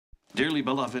Dearly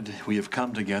beloved, we have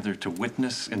come together to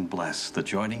witness and bless the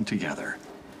joining together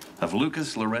of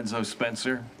Lucas Lorenzo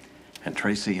Spencer and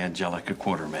Tracy Angelica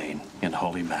Quartermain in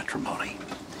holy matrimony.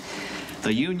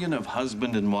 The union of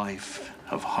husband and wife,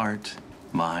 of heart,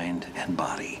 mind, and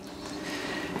body,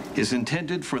 is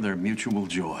intended for their mutual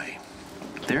joy.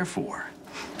 Therefore,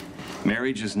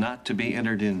 marriage is not to be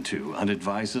entered into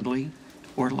unadvisedly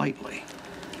or lightly,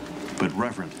 but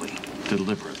reverently,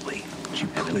 deliberately,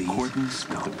 and in accordance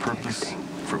with the purpose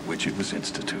for which it was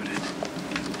instituted.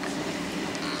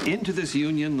 Into this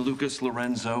union, Lucas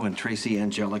Lorenzo and Tracy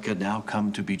Angelica now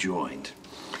come to be joined.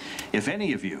 If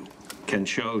any of you can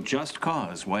show just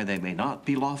cause why they may not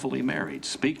be lawfully married,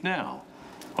 speak now,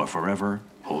 or forever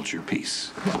hold your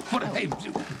peace. What? Hey,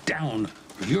 down.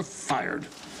 You're fired.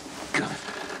 God.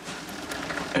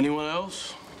 Anyone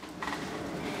else?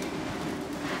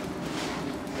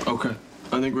 Okay,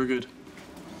 I think we're good.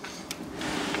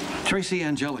 Tracy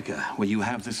Angelica, will you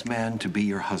have this man to be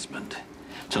your husband,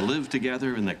 to live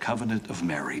together in the covenant of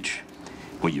marriage?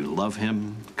 Will you love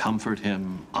him, comfort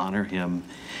him, honor him,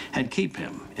 and keep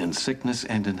him in sickness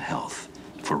and in health,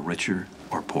 for richer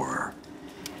or poorer?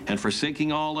 And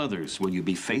forsaking all others, will you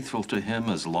be faithful to him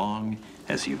as long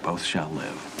as you both shall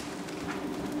live?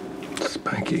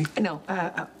 Spanky? No,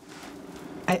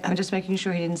 I'm just making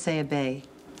sure he didn't say obey.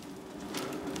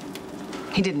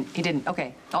 He didn't.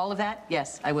 Okay, all of that?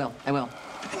 Yes, I will.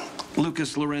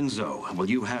 Lucas Lorenzo, will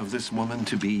you have this woman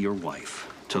to be your wife,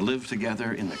 to live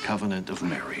together in the covenant of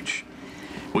marriage?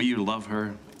 Will you love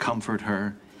her, comfort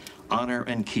her, honor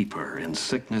and keep her in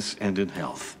sickness and in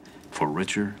health, for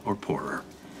richer or poorer?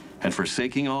 And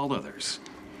forsaking all others,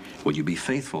 will you be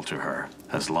faithful to her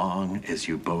as long as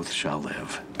you both shall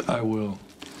live? I will.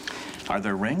 Are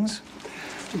there rings?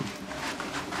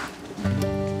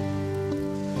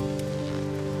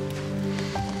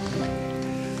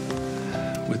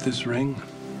 With this ring,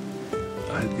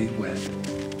 I thee wed.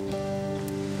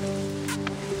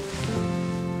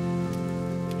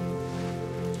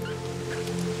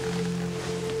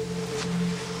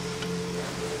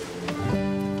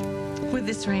 With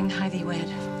this ring, I thee wed.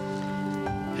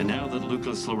 And now that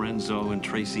Lucas Lorenzo and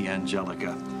Tracy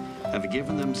Angelica have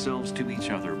given themselves to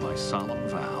each other by solemn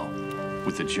vow,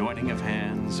 with the joining of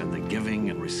hands and the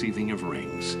giving and receiving of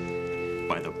rings,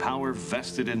 by the power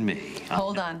vested in me.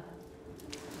 Hold on.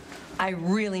 I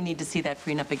really need to see that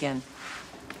prenup again.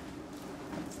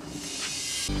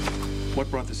 What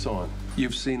brought this on?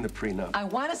 You've seen the prenup. I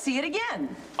want to see it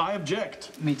again. I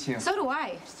object. Me too. So do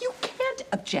I. You can't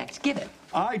object. Give it.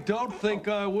 I don't think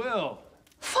I will.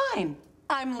 Fine.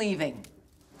 I'm leaving.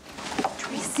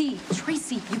 Tracy,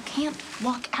 you can't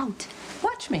walk out.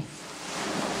 Watch me.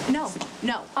 No.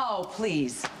 Oh,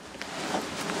 please.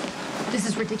 This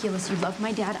is ridiculous. You love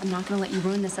my dad. I'm not going to let you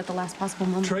ruin this at the last possible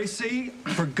moment. Tracy,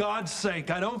 for God's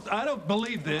sake, I don't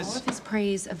believe All this. of his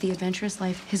praise of the adventurous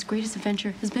life, his greatest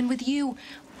adventure, has been with you.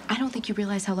 I don't think you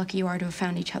realize how lucky you are to have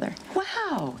found each other.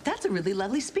 Wow, that's a really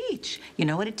lovely speech. You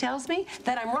know what it tells me?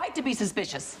 That I'm right to be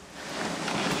suspicious.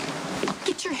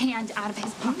 Get your hand out of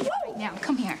his pocket right now.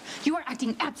 Come here. You are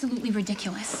acting absolutely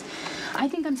ridiculous. I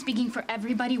think I'm speaking for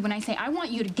everybody when I say I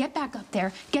want you to get back up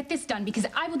there, get this done, because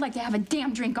I would like to have a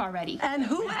damn drink already. And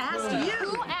who asked you?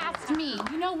 Who asked me?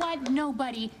 You know what?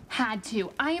 Nobody had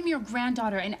to. I am your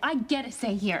granddaughter, and I get a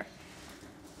say here.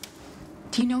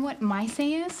 Do you know what my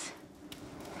say is?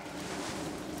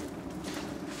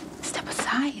 Step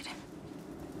aside.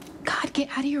 God, get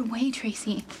out of your way,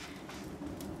 Tracy.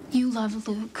 You love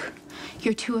Luke.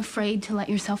 You're too afraid to let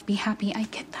yourself be happy. I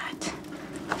get that.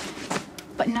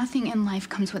 But nothing in life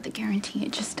comes with a guarantee.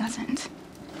 It just doesn't.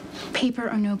 Paper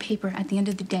or no paper, at the end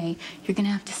of the day, you're gonna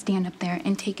have to stand up there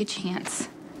and take a chance.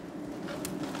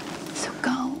 So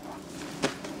go.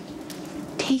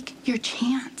 Take your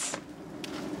chance.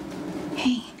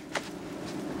 Hey.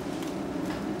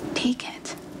 Take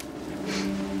it.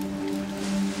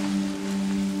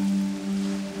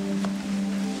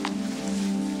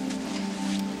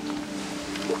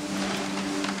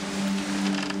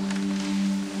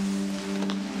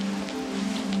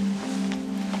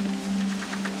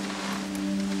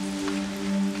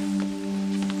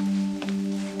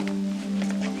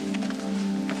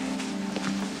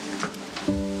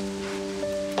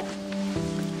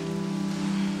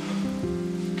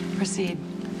 Proceed.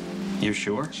 You're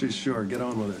sure? She's sure. Get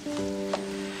on with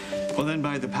it. Well, then,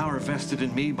 by the power vested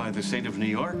in me by the state of New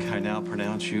York, I now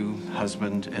pronounce you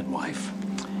husband and wife.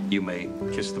 You may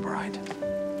kiss the bride.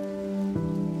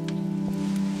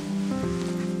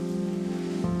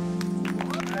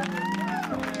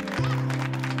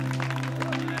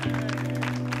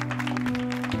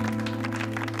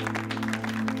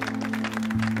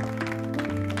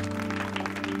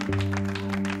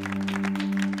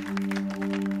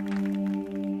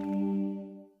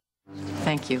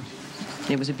 Thank you.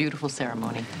 It was a beautiful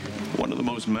ceremony. One of the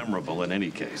most memorable in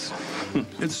any case.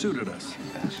 It suited us.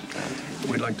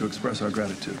 We'd like to express our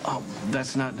gratitude. Oh,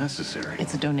 that's not necessary.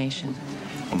 It's a donation.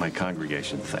 Well, my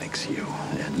congregation thanks you,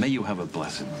 and may you have a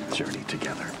blessed journey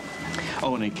together.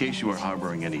 Oh, and in case you are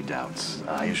harboring any doubts,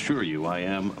 I assure you I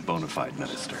am a bona fide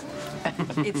minister.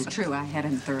 It's true. I had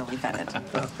him thoroughly vetted.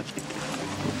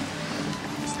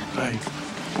 Hey,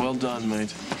 well done,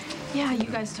 mate. Yeah, you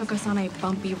guys took us on a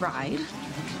bumpy ride.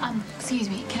 Excuse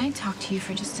me, can I talk to you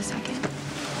for just a second?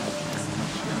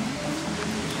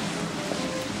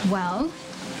 Well,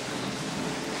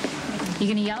 you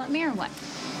gonna yell at me or what?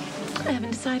 I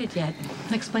haven't decided yet.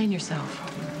 Explain yourself.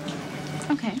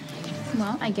 Okay.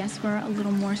 Well, I guess we're a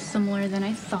little more similar than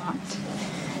I thought.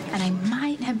 And I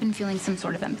might have been feeling some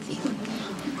sort of empathy.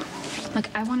 Look,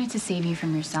 I wanted to save you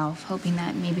from yourself, hoping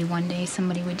that maybe one day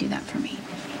somebody would do that for me.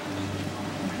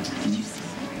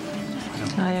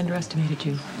 I underestimated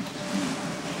you.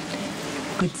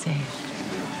 Good save.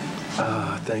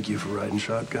 Thank you for riding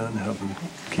shotgun, helping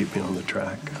keep me on the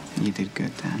track. You did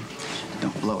good, Dad.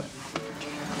 Don't blow it.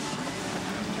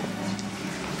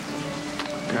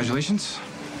 Congratulations.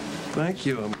 Thank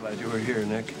you. I'm glad you were here,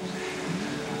 Nick.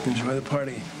 Enjoy the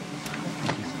party.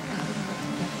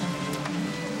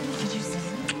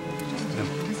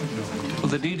 Well,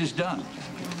 the deed is done.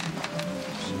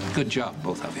 Good job,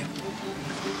 both of you.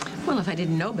 Well, if I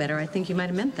didn't know better, I think you might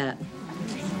have meant that.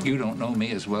 You don't know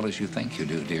me as well as you think you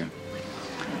do, dear.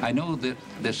 I know that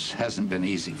this hasn't been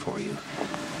easy for you,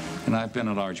 and I've been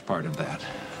a large part of that.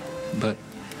 But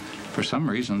for some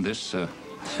reason, this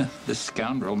this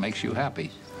scoundrel makes you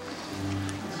happy.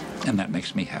 And that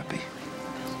makes me happy.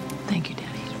 Thank you,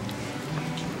 Daddy.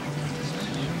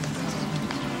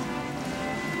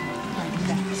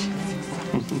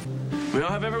 May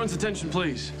I have everyone's attention,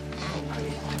 please?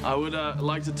 I would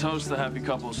like to toast the happy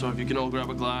couple, so if you can all grab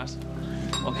a glass.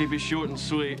 I'll keep it short and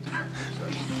sweet.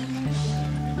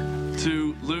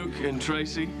 To Luke and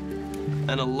Tracy,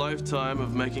 and a lifetime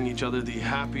of making each other the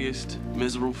happiest,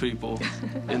 miserable people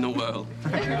in the world.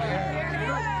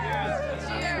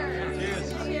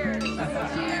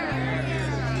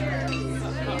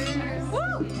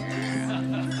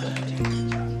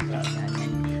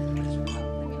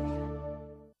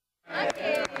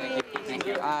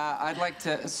 I'd like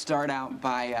to start out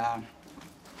by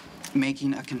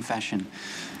making a confession.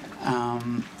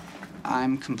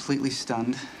 I'm completely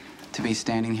stunned to be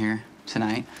standing here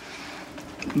tonight.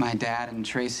 My dad and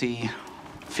Tracy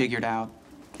figured out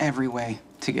every way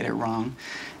to get it wrong,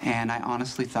 and I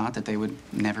honestly thought that they would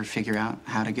never figure out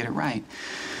how to get it right.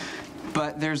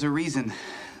 But there's a reason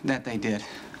that they did,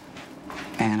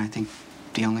 and I think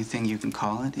the only thing you can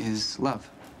call it is love.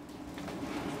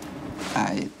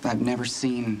 I've never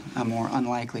seen a more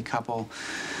unlikely couple,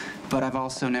 but I've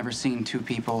also never seen two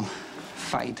people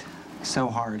fight so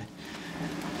hard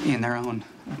in their own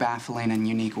baffling and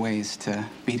unique ways to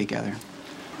be together.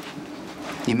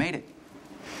 You made it.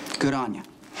 Good on you.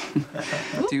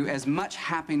 To as much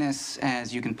happiness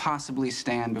as you can possibly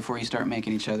stand before you start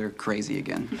making each other crazy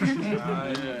again.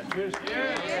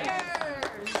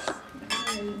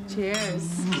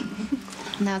 Cheers.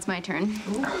 Now it's my turn.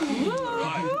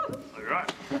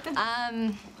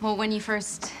 Well, when you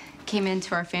first came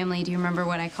into our family, do you remember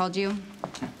what I called you?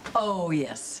 Oh,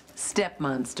 yes. Step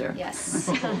monster. Yes.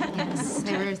 Yes.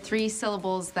 There were 3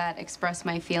 syllables that express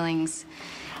my feelings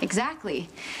exactly.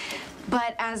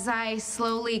 But as I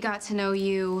slowly got to know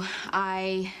you,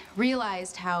 I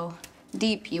realized how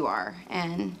deep you are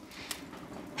and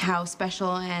how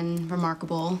special and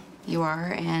remarkable you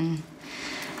are, and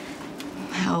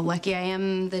how lucky I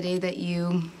am the day that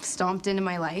you stomped into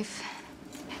my life.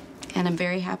 And I'm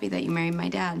very happy that you married my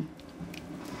dad.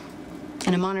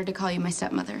 And I'm honored to call you my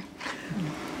stepmother.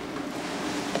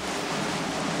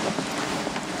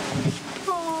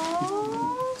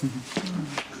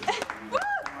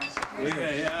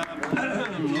 Okay,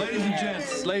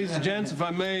 ladies and gents, if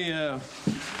I may, I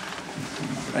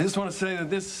just want to say that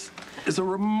this is a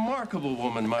remarkable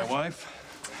woman, my wife.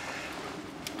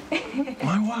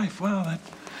 My wife, wow,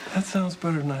 that sounds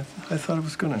better than I thought it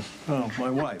was gonna. Oh, my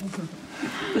wife.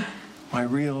 My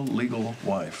real legal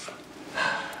wife.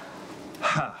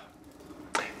 Ha!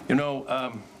 You know,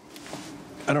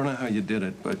 I don't know how you did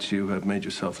it, but you have made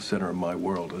yourself the center of my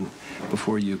world, and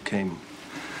before you came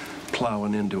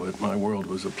plowing into it, my world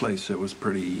was a place that was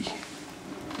pretty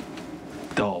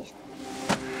dull.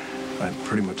 I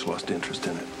pretty much lost interest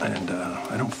in it, and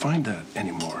I don't find that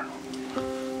anymore.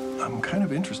 I'm kind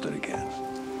of interested again.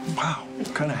 Wow,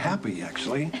 kind of happy,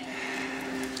 actually.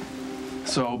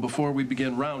 So before we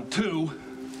begin round 2,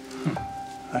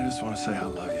 I just want to say I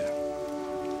love you.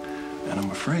 And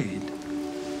I'm afraid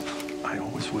I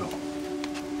always will.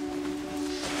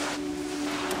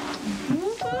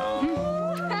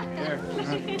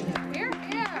 We're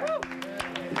here.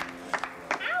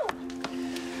 Ow!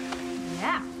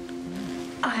 Yeah.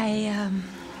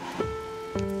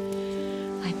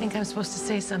 I think I'm supposed to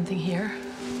say something here.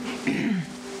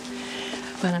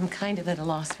 But I'm kind of at a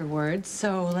loss for words,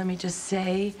 so let me just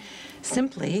say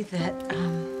simply that,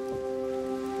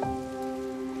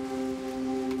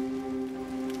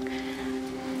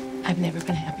 I've never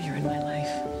been happier in my life.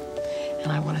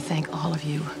 And I want to thank all of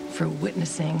you for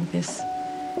witnessing this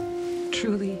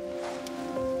truly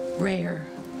rare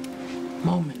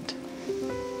moment.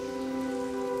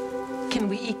 Can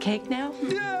we eat cake now?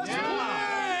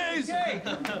 Yes, please! Eat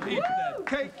that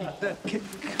cake, eat that cake.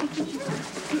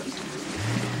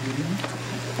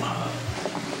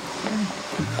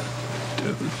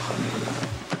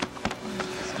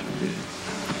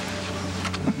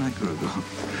 Not good, though.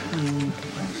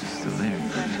 Still there.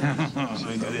 So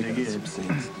we do it again.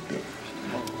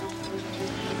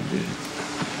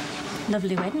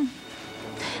 Lovely wedding.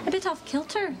 A bit off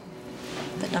kilter,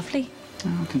 but lovely.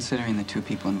 Well, considering the 2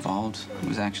 people involved, it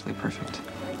was actually perfect.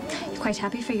 You're quite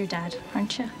happy for your dad,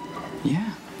 aren't you?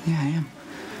 Yeah, I am.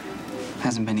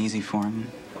 Hasn't been easy for him.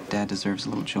 Dad deserves a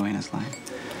little joy in his life.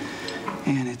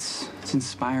 And it's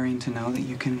inspiring to know that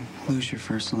you can lose your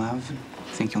first love and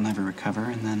think you'll never recover,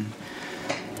 and then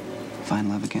find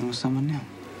love again with someone new.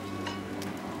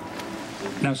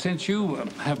 Now, since you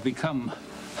have become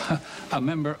a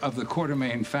member of the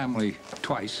Quartermain family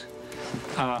twice,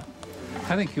 I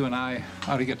think you and I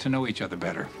ought to get to know each other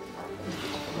better.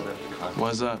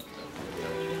 Why's that?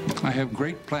 I have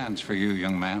great plans for you,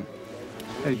 young man.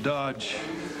 Hey, Dodge,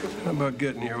 how about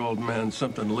getting your old man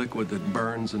something liquid that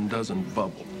burns and doesn't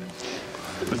bubble?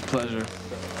 With pleasure.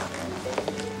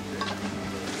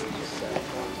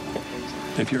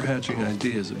 If you're hatching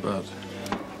ideas about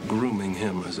grooming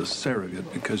him as a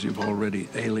surrogate because you've already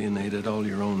alienated all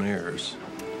your own heirs,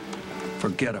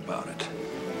 forget about it.